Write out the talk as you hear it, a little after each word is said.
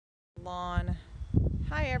Lawn.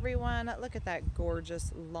 Hi everyone, look at that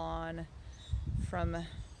gorgeous lawn from the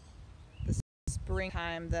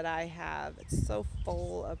springtime that I have. It's so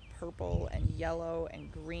full of purple and yellow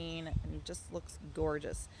and green and just looks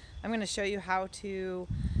gorgeous. I'm going to show you how to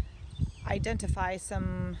identify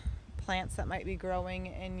some plants that might be growing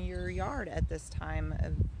in your yard at this time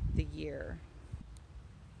of the year.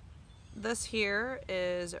 This here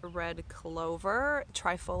is red clover,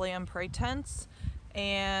 Trifolium pratense,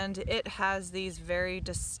 and it has these very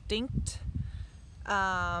distinct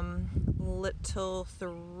little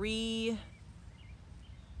 3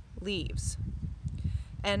 leaves.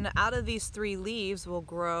 And out of these 3 leaves will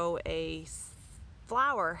grow a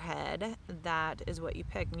flower head that is what you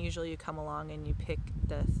pick. And usually you come along and you pick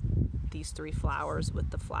these 3 flowers with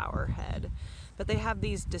the flower head. But they have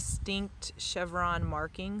these distinct chevron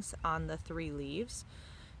markings on the 3 leaves.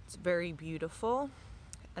 It's very beautiful.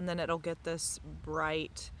 And then it'll get this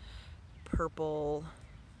bright purple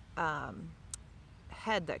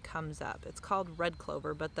head that comes up. It's called red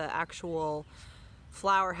clover, but the actual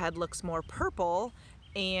flower head looks more purple.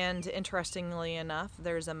 And interestingly enough,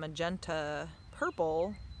 there's a magenta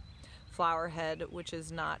purple flower head, which is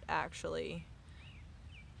not actually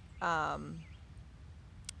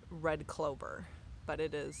red clover, but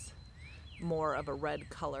it is more of a red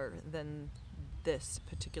color than this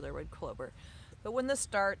particular red clover. But when this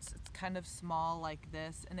starts, it's kind of small like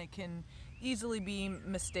this, and it can easily be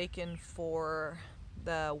mistaken for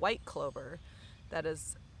the white clover that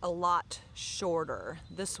is a lot shorter.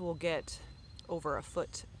 This will get over a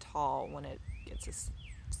foot tall when it gets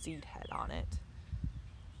a seed head on it.